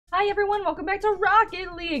Hi everyone, welcome back to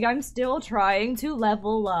Rocket League! I'm still trying to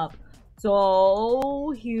level up.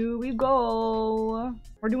 So, here we go.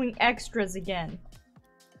 We're doing extras again.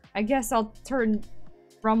 I guess I'll turn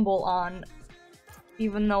Rumble on,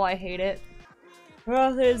 even though I hate it.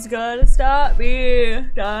 Nothing's gonna stop me.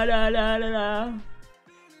 Da da da da da.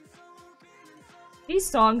 These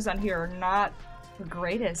songs on here are not the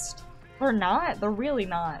greatest. They're not. They're really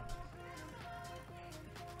not.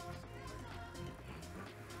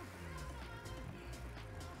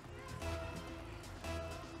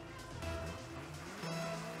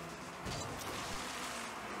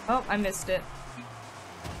 Oh, I missed it.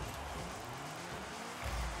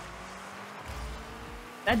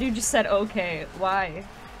 That dude just said okay. Why?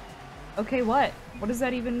 Okay, what? What does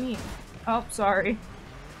that even mean? Oh, sorry.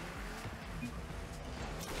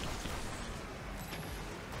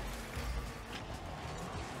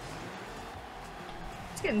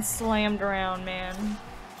 It's getting slammed around, man.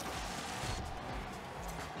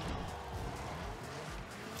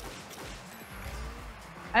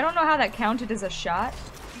 I don't know how that counted as a shot.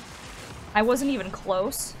 I wasn't even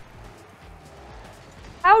close.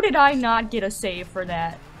 How did I not get a save for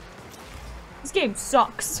that? This game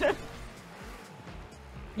sucks. Get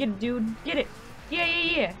it, dude. Get it. Yeah,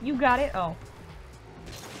 yeah, yeah. You got it. Oh.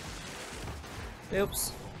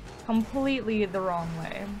 Oops. Completely the wrong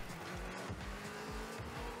way.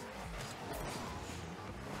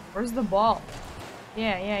 Where's the ball?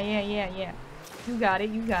 Yeah, yeah, yeah, yeah, yeah. You got it,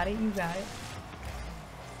 you got it, you got it.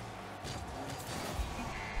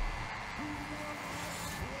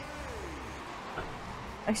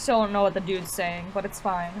 I still don't know what the dude's saying, but it's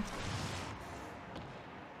fine.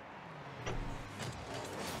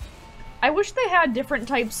 I wish they had different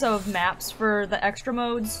types of maps for the extra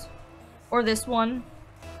modes. Or this one.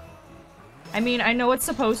 I mean, I know it's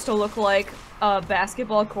supposed to look like a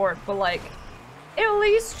basketball court, but like, at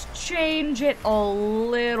least change it a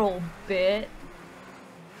little bit.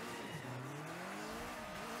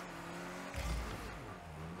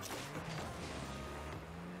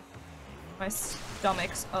 My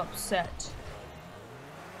stomach's upset.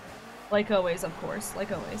 Like always, of course.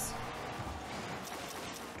 Like always.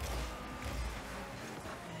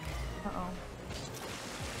 Uh-oh.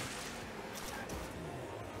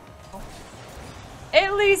 Oh.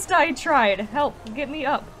 At least I tried! Help! Get me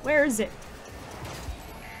up! Where is it?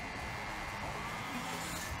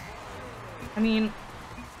 I mean...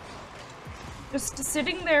 just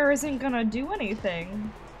sitting there isn't gonna do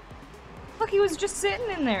anything. Look, he was just sitting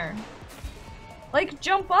in there. Like,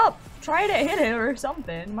 jump up! Try to hit it or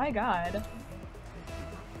something, my god.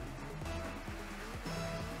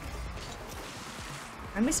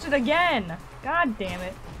 I missed it again! God damn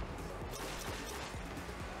it.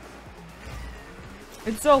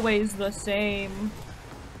 It's always the same.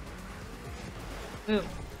 Ooh.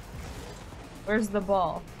 Where's the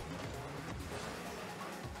ball?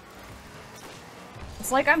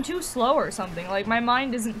 It's like I'm too slow or something. Like, my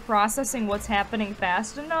mind isn't processing what's happening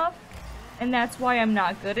fast enough. And that's why I'm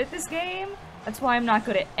not good at this game. That's why I'm not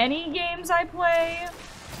good at any games I play.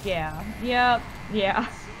 Yeah. Yep. Yeah.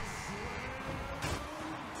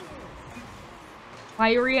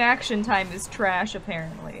 My reaction time is trash,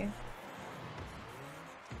 apparently.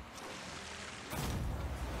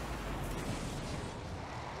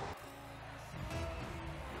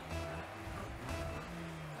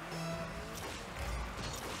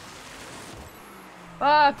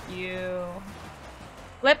 Fuck you.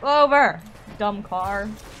 Flip over, dumb car.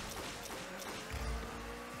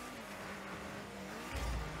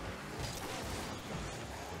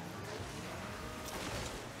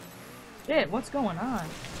 Shit, what's going on?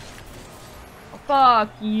 Oh,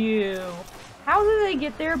 fuck you. How did they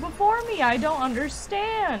get there before me? I don't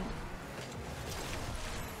understand.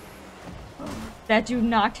 That dude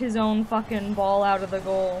knocked his own fucking ball out of the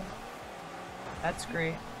goal. That's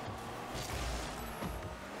great.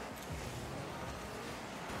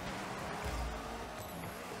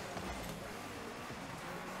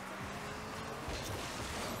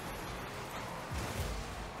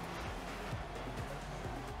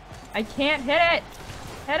 I can't hit it!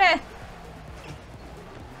 Hit it!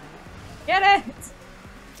 Get it!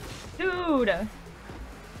 Dude!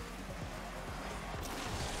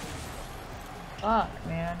 Fuck,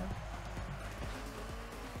 man.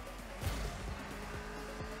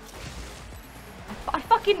 I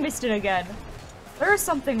fucking missed it again. There's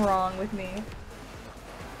something wrong with me.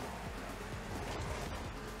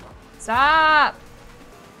 Stop!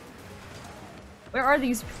 Where are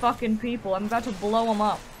these fucking people? I'm about to blow them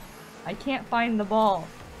up. I can't find the ball.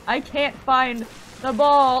 I can't find the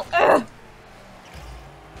ball. Ugh!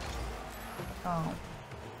 Oh.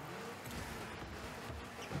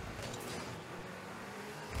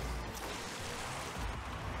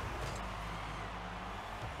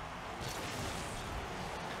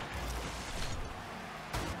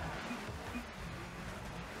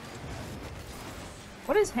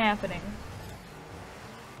 What is happening?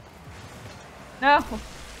 No!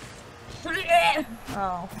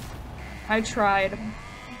 Oh. I tried.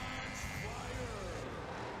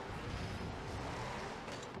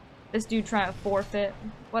 This dude trying to forfeit.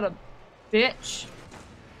 What a bitch.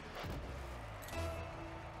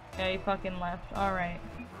 Yeah, he fucking left. Alright.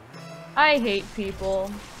 I hate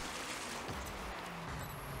people.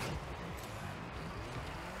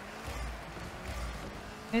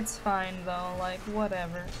 It's fine though, like,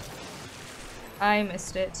 whatever. I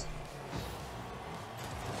missed it.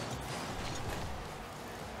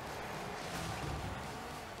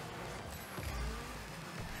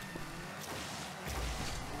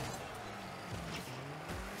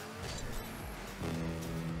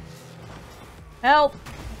 Help!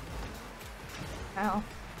 Ow.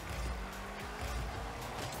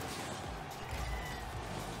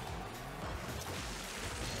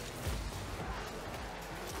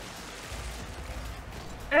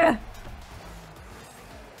 Ugh.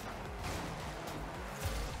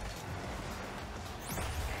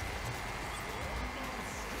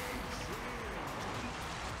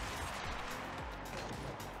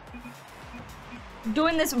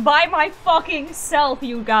 Doing this by my fucking self,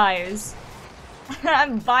 you guys.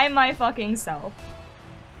 I'm by my fucking self.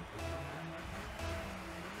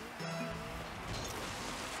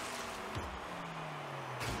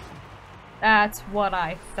 That's what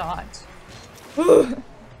I thought.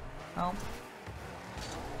 Oh.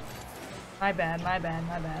 My bad, my bad,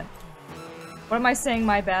 my bad. What am I saying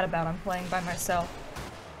my bad about? I'm playing by myself.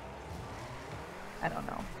 I don't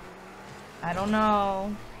know. I don't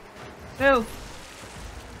know. Move!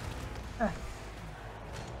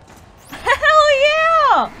 Hell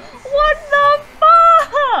yeah! What the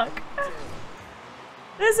fuck?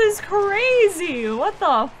 This is crazy! What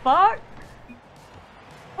the fuck?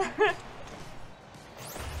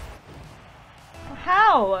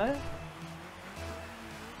 How?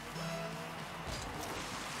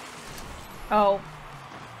 Oh.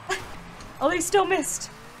 Oh, they still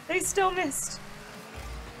missed. They still missed.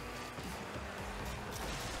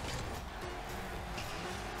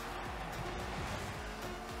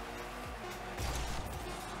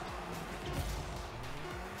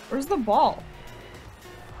 Where's the ball?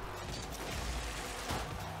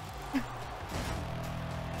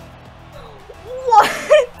 What?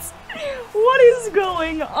 What is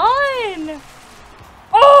going on?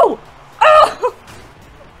 Oh! Oh!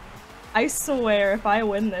 I swear, if I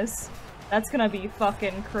win this, that's gonna be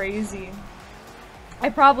fucking crazy. I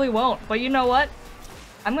probably won't, but you know what?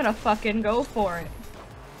 I'm gonna fucking go for it.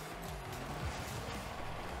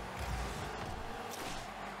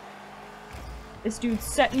 This dude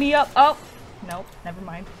set me up. Oh! Nope, never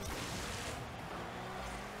mind.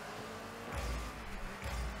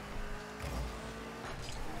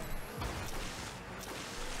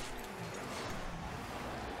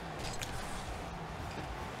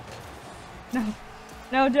 No.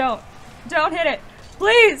 No, don't. Don't hit it!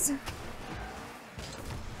 Please!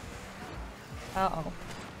 Uh-oh.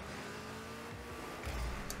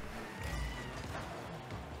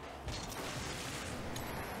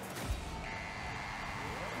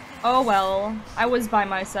 Oh well, I was by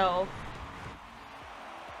myself.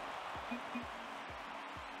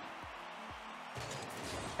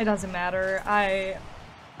 It doesn't matter. I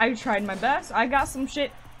tried my best. I got some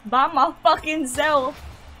shit by my fucking self.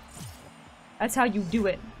 That's how you do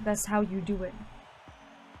it. That's how you do it.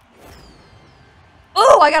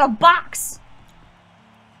 Oh, I got a box!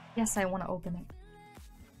 Yes, I want to open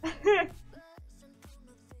it.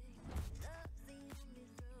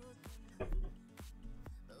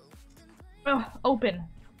 Oh, open.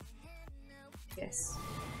 Yes.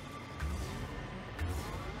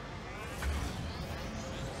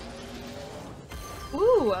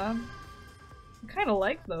 Ooh, I kind of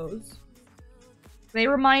like those. They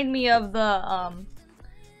remind me of the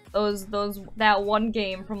that one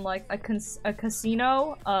game from like a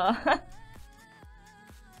casino. The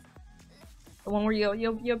one where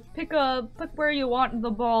you pick where you want the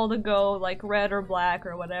ball to go, like red or black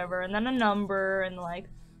or whatever, and then a number and like.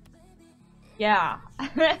 Yeah.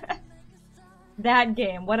 That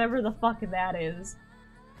game, whatever the fuck that is.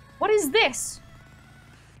 What is this?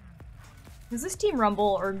 Is this Team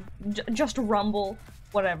Rumble or just Rumble?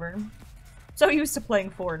 Whatever. So used to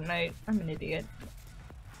playing Fortnite. I'm an idiot.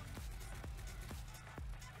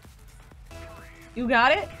 You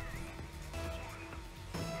got it?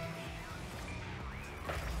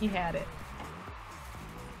 He had it.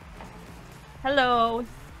 Hello.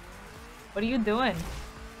 What are you doing?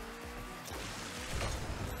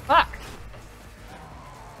 Fuck!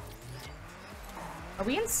 Are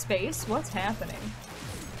we in space? What's happening?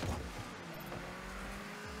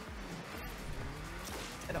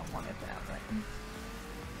 it that way.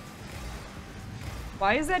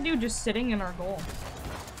 Why is that dude just sitting in our goal?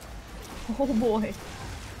 Oh boy.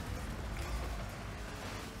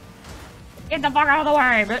 Get the fuck out of the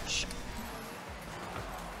way, bitch!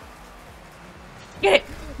 Get it!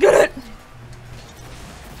 Get it!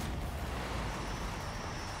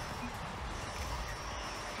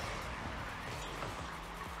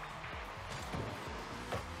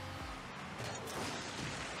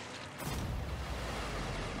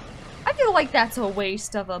 I feel like that's a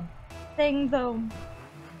waste of a thing, though.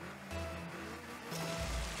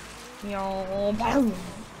 Yo, boom.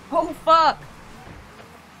 Oh fuck!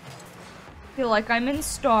 I feel like I'm in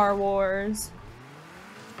Star Wars.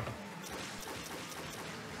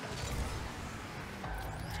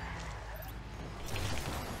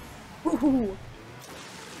 Ooh.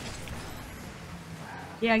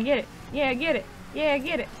 Yeah, get it. Yeah, get it. Yeah,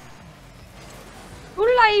 get it. Who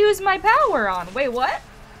did I use my power on? Wait, what?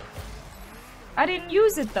 I didn't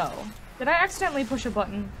use it though. Did I accidentally push a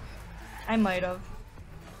button? I might have.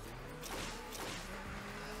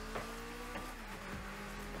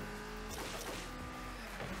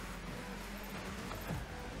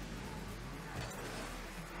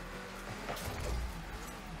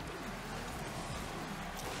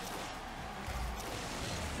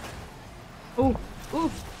 Ooh,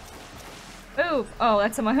 oof. Oof. Oh,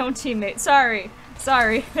 that's my own teammate. Sorry.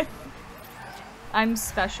 Sorry. I'm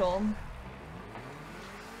special.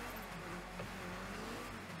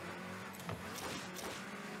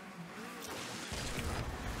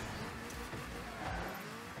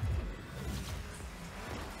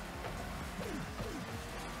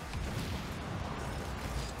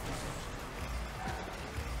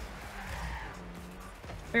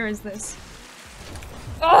 Where is this?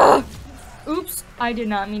 Ugh! Oops, I did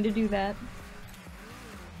not mean to do that.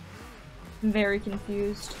 I'm very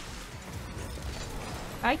confused.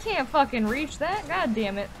 I can't fucking reach that, god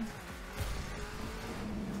damn it.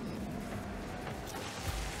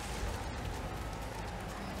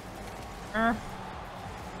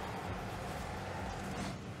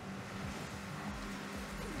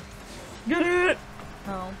 Get it!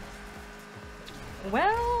 Oh.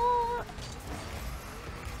 Well...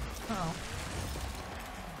 Oh.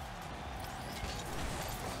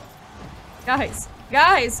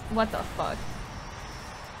 Guys! What the fuck?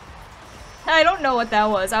 I don't know what that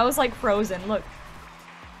was. I was like frozen, look.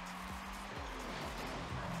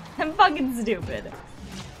 I'm fucking stupid.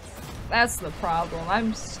 That's the problem.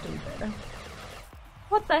 I'm stupid.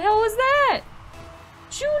 What the hell was that?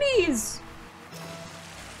 Shooties!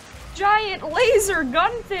 Giant laser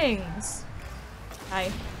gun things!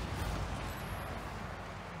 Hi.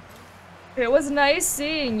 It was nice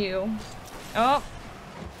seeing you. Oh.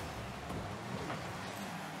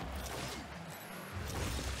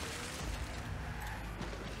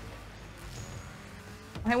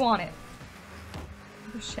 I want it.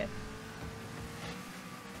 Oh shit.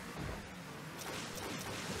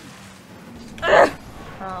 Ugh!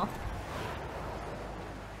 Oh.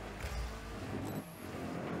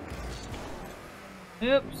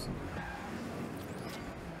 Oops.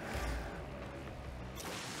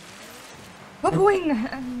 Boing!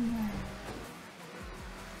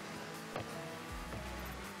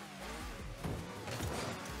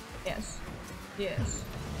 Yes. Yes.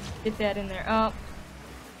 Get that in there. Oh.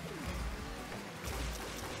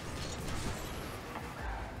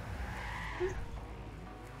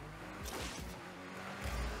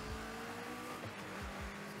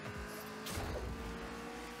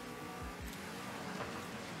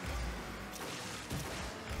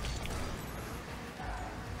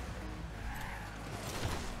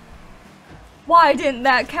 Why didn't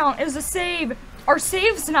that count as a save? Are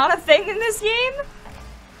saves not a thing in this game?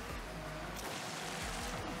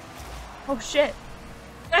 Oh shit.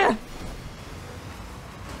 Ugh.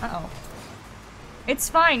 Uh-oh. It's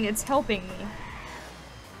fine, it's helping me.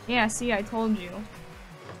 Yeah, see, I told you.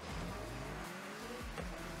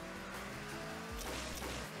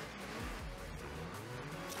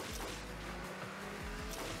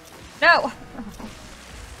 No!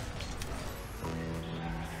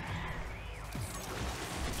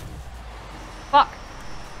 Fuck.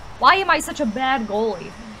 Why am I such a bad goalie?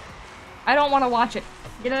 I don't want to watch it.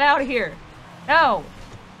 Get it out of here. No.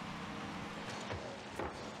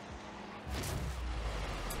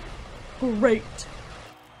 Great.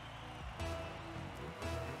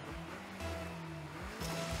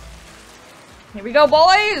 Here we go,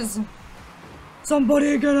 boys!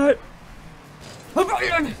 Somebody get it!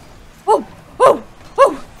 Oh! Oh!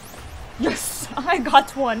 Oh! Yes! I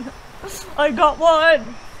got one! I got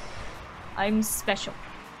one! I'm special.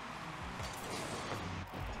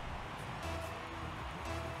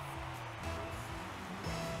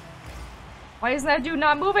 Why is that dude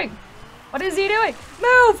not moving? What is he doing?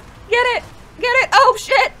 Move! Get it! Get it! Oh,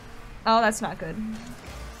 shit! Oh, that's not good.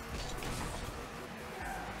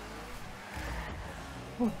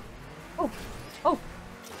 Oh. Oh. Oh.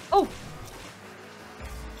 Oh.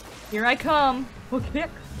 Here I come. Okay.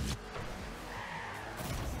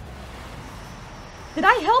 Did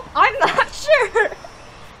I help? I'm not sure.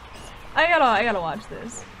 I gotta watch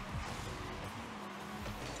this.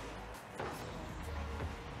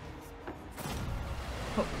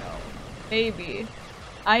 Oh no. Maybe.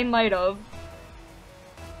 I might have.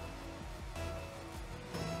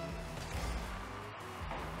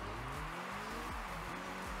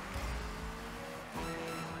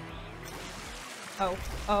 Oh,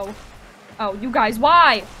 oh, oh, you guys,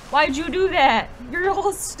 why? Why'd you do that? You're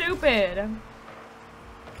all stupid.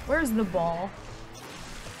 Where's the ball?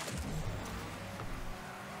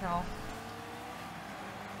 No.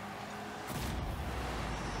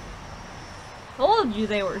 Told you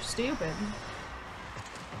they were stupid.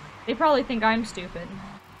 They probably think I'm stupid.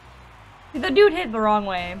 The dude hit the wrong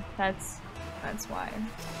way. That's why.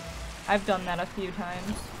 I've done that a few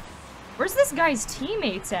times. Where's this guy's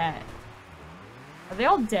teammates at? Are they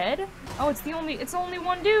all dead? Oh, it's only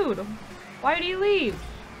one dude. Why did he leave?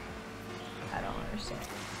 I don't understand.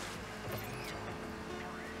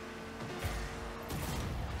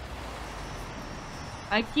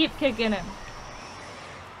 I keep kicking him.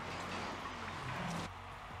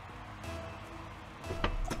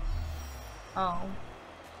 Oh.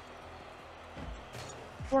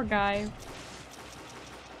 Poor guy.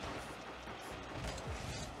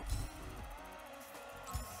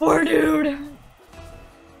 Poor dude.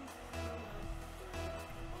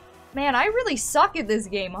 Man, I really suck at this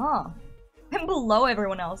game, huh? I'm below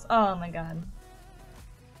everyone else. Oh my god.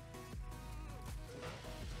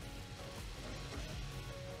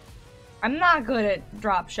 I'm not good at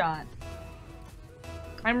Dropshot.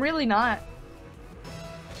 I'm really not.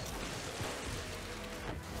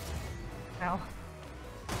 Ow.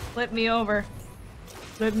 Flip me over.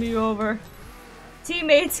 Flip me over.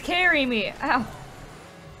 Teammates carry me. Ow.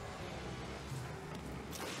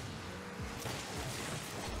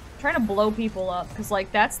 Trying to blow people up, because,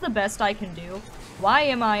 like, that's the best I can do. Why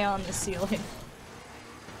am I on the ceiling?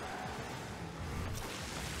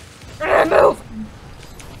 Move!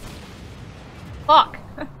 Fuck!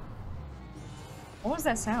 What was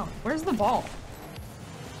that sound? Where's the ball?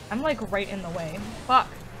 I'm, like, right in the way. Fuck.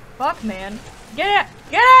 Fuck, man. Get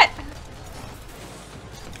it! Get it!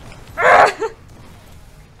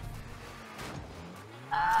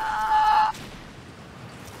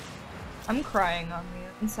 I'm crying on the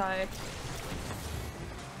inside.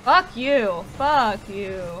 Fuck you! Fuck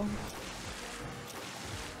you!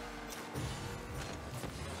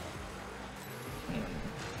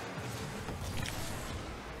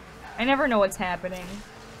 I never know what's happening.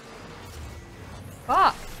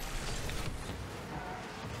 Fuck!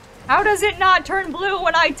 How does it not turn blue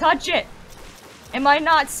when I touch it? Am I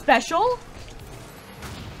not special?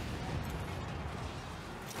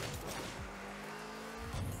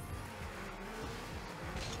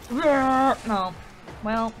 No.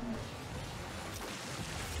 Well.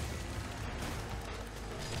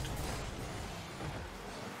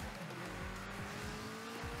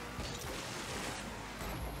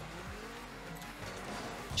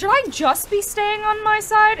 Should I just be staying on my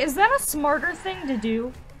side? Is that a smarter thing to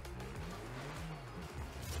do?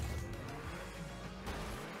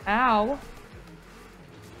 Ow.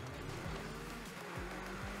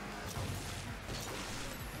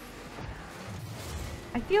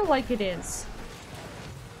 I feel like it is.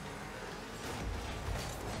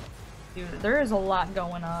 Dude, there is a lot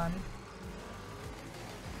going on.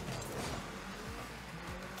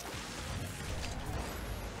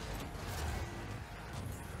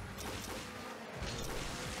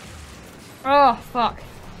 Oh, fuck.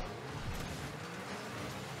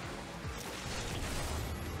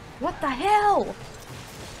 What the hell?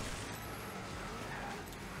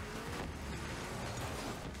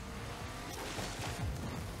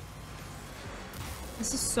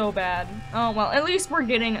 This is so bad. Oh, well, at least we're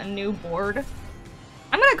getting a new board.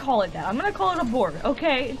 I'm gonna call it that. I'm gonna call it a board,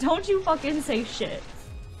 okay? Don't you fucking say shit.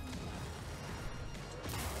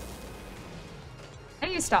 I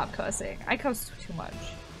need to stop cussing. I cuss too much.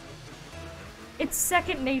 It's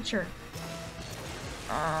second nature.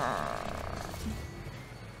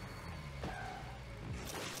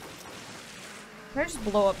 Can I just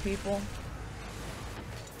blow up people?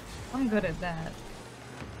 I'm good at that.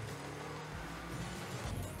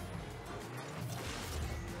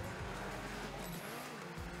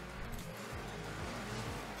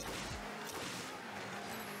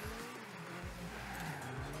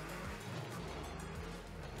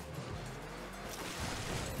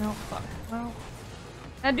 Oh, fuck. Well.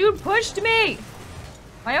 That dude pushed me!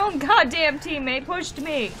 My own goddamn teammate pushed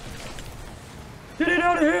me! Get it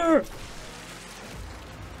out of here!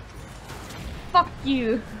 Fuck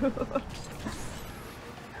you!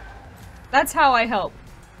 That's how I help.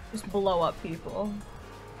 Just blow up people.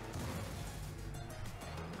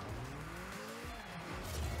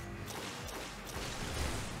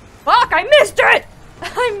 Fuck! I missed it!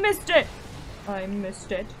 I missed it! I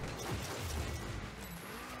missed it.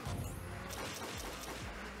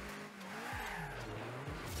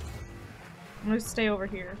 I'm gonna stay over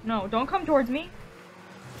here. No, don't come towards me.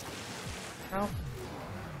 No.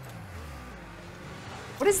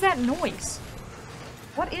 What is that noise?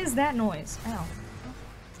 What is that noise? Ow.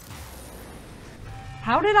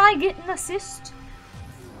 How did I get an assist?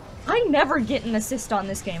 I never get an assist on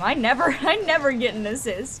this game. I never get an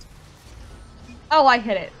assist. Oh, I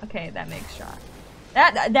hit it. Okay, that makes shot.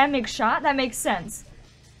 That makes shot? That makes sense.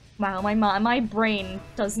 Wow, my brain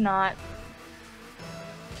does not...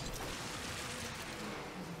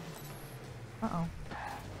 Uh-oh.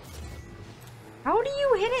 How do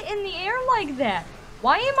you hit it in the air like that?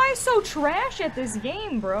 Why am I so trash at this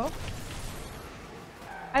game, bro?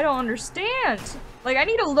 I don't understand. Like, I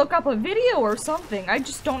need to look up a video or something. I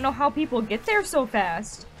just don't know how people get there so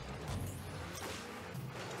fast.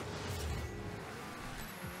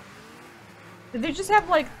 Did they just have,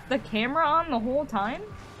 like, the camera on the whole time?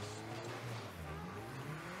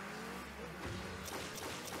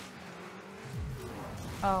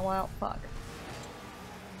 Oh, well, fuck.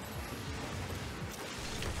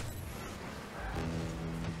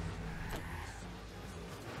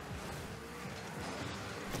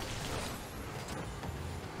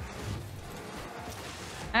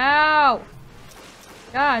 Ow!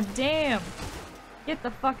 God damn! Get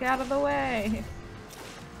the fuck out of the way!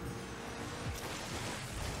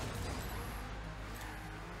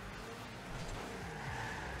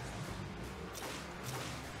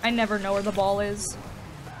 I never know where the ball is.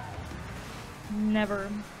 Never.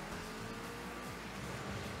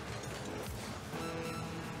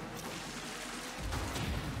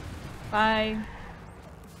 Bye.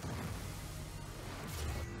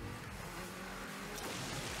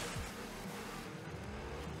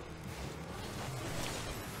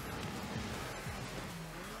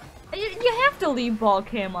 You have to leave ball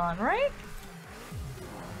cam on, right?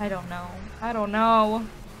 I don't know. I don't know.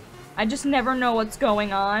 I just never know what's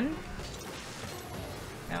going on.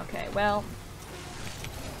 Okay, well.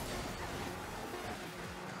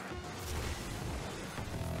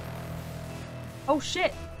 Oh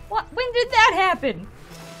shit. What? When did that happen?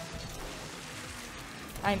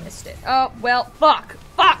 I missed it. Oh, well, fuck.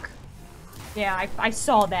 Fuck! Yeah, I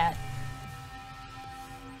saw that.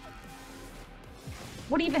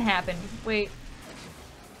 What even happened? Wait.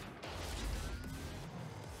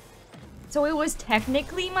 So it was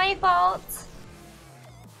technically my fault?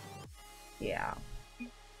 Yeah.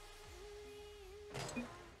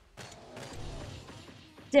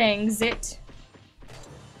 Dang's it.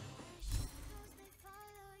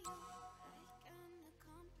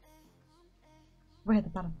 We're at the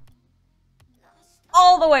bottom.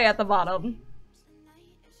 All the way at the bottom.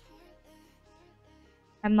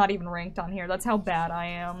 I'm not even ranked on here. That's how bad I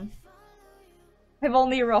am. I've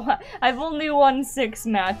only won 6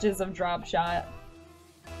 matches of Dropshot.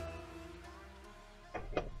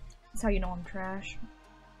 That's how you know I'm trash.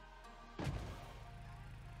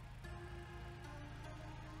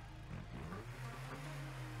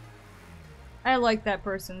 I like that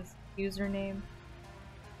person's username.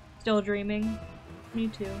 Still dreaming. Me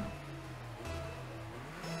too.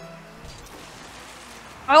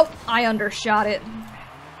 Oh, I undershot it.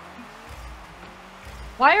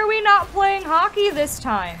 Why are we not playing hockey this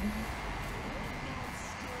time?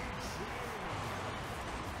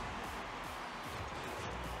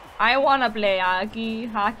 I wanna play hockey.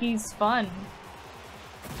 Hockey's fun.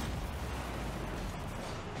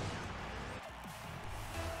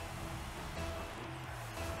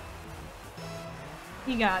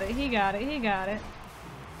 He got it, he got it, he got it.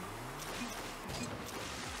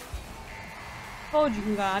 Told you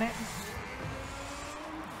who got it.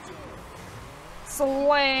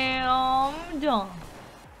 Slam dunk.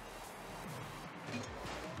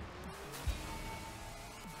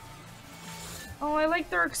 Oh, I like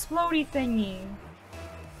their explodey thingy.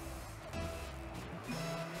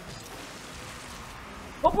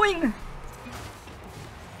 Oh, boing!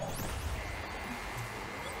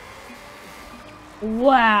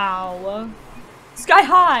 Wow. Sky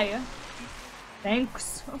high!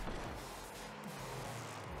 Thanks.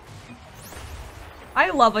 I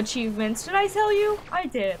love achievements. Did I tell you? I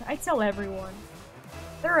did. I tell everyone.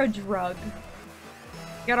 They're a drug.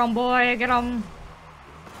 Get him, boy, get him.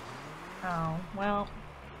 Oh, well.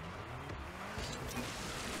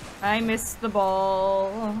 I missed the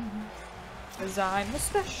ball. Cause I'm a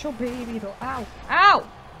special baby doll. Ow! Ow!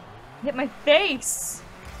 Hit my face!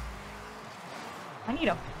 I need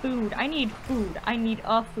a food. I need food. I need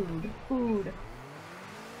a food. Food.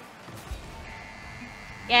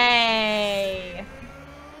 Yay!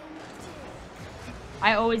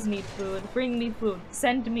 I always need food. Bring me food.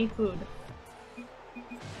 Send me food.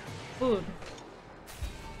 Food.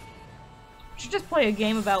 Should just play a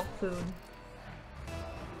game about food.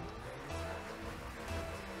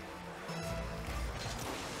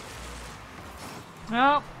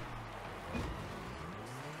 Oh.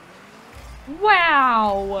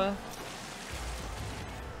 Wow!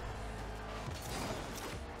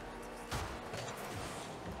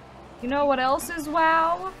 You know what else is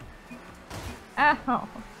wow? Ow.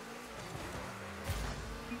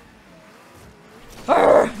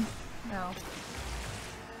 No.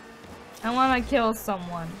 I wanna kill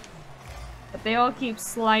someone. But they all keep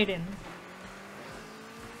sliding.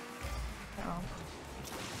 Oh.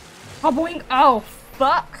 Oh, boing! Oh,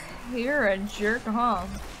 fuck! You're a jerk, huh?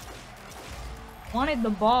 Wanted the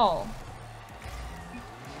ball.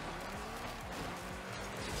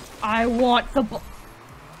 I want the ball.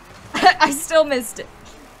 I still missed it.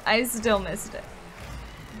 I still missed it.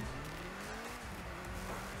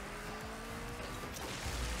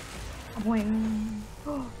 Boing.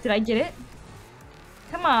 Did I get it?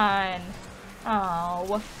 Come on.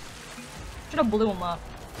 Oh. Should have blew him up.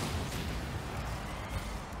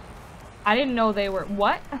 I didn't know they were—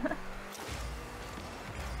 what?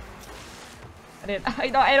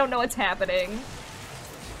 I don't know what's happening.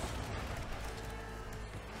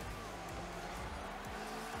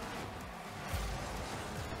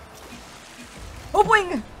 Oh,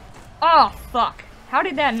 boing! Oh, fuck. How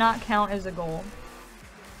did that not count as a goal?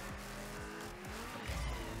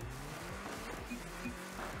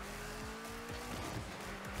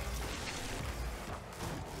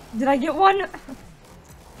 Did I get one?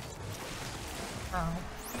 Oh.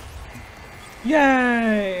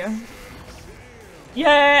 Yay!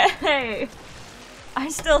 Yay!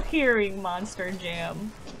 I'm still hearing Monster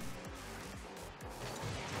Jam.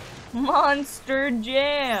 Monster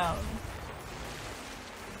Jam!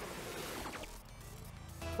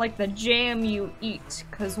 Like the jam you eat,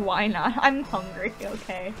 'cause why not? I'm hungry,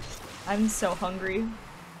 okay? I'm so hungry.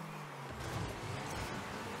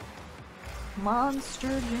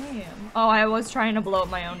 Monster Jam. Oh, I was trying to blow up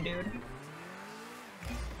my own dude.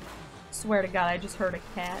 Swear to God, I just heard a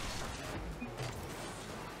cat.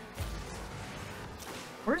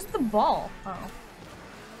 Where's the ball? Oh.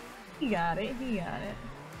 He got it, he got it.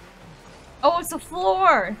 Oh, it's the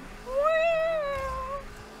floor!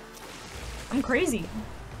 I'm crazy.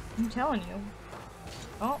 I'm telling you.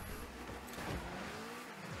 Oh.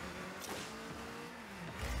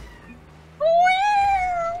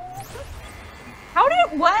 How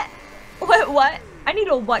did— what? What? I need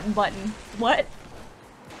a button. What?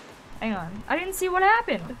 Hang on. I didn't see what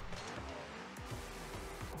happened.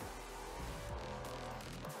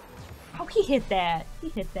 Oh, he hit that. He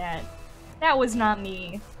hit that. That was not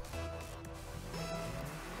me.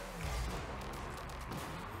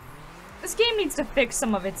 This game needs to fix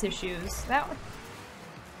some of its issues. That—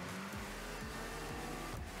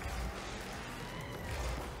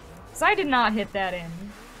 'cause I did not hit that in.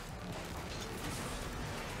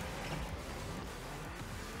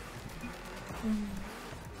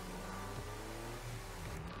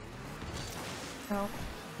 No.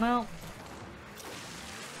 No.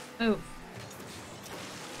 Move.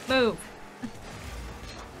 Move.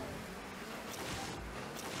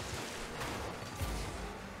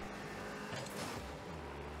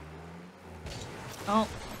 Oh.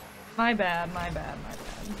 My bad, my bad, my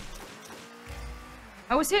bad.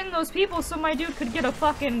 I was hitting those people so my dude could get a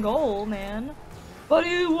fucking goal, man. But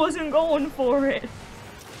he wasn't going for it.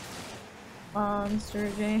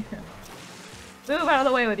 Monster Jam. Move out of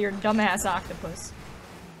the way with your dumbass octopus.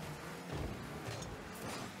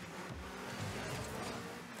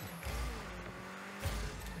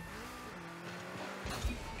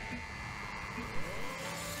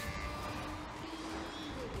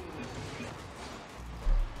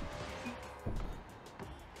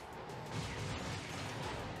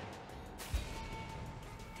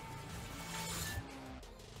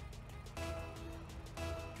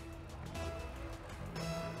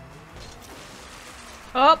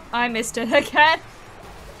 Oh, I missed it again.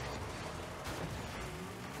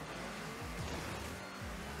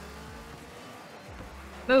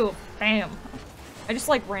 Move. Bam. I just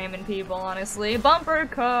like ramming people, honestly. Bumper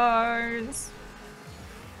cars.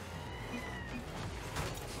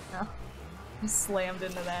 Slammed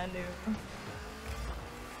into that dude.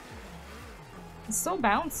 It's so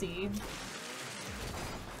bouncy.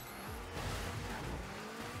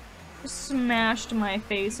 Just smashed my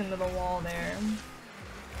face into the wall there.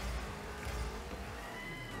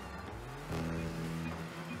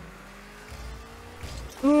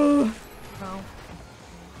 Ooh. Oh.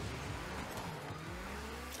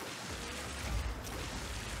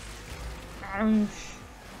 Ouch.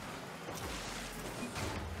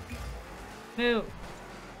 Move.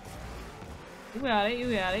 You got it,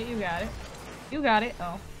 you got it, you got it. You got it.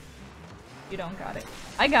 Oh. You don't got it.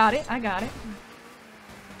 I got it, I got it.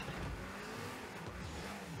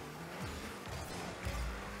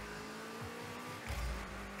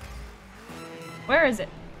 Where is it?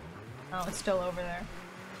 Oh, it's still over there.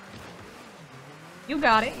 You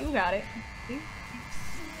got it, you got it. See?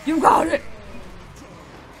 You got it!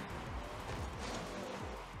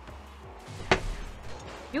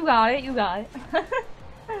 You got it, you got it.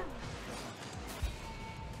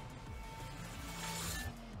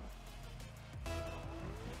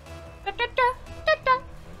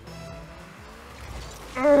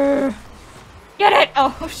 Get it!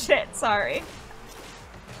 Oh shit, sorry.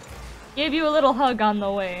 Gave you a little hug on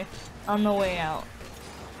the way out.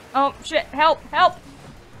 Oh shit, help, help!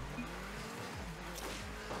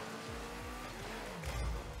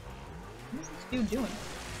 What is this dude doing?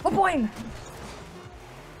 Oh boy!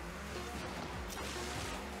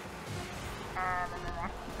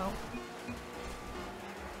 Oh.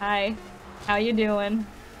 Hi, how you doing?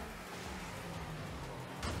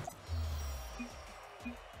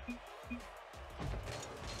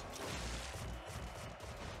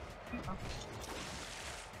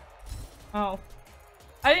 Oh.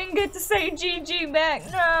 I didn't get to say GG back.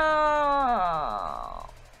 No.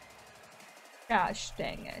 Gosh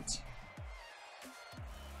dang it.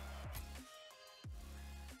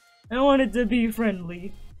 I wanted to be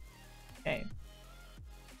friendly. Okay.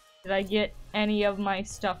 Did I get any of my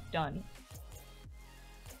stuff done?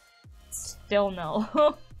 Still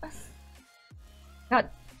no.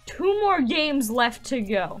 Got 2 more games left to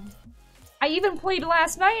go. I even played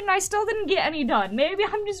last night and I still didn't get any done. Maybe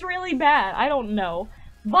I'm just really bad. I don't know.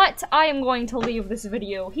 But I am going to leave this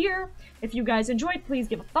video here. If you guys enjoyed, please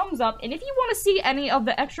give a thumbs up. And if you want to see any of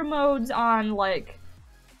the extra modes on, like,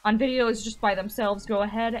 on videos just by themselves, go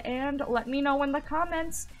ahead and let me know in the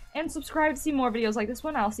comments. And subscribe to see more videos like this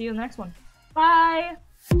one. I'll see you in the next one. Bye!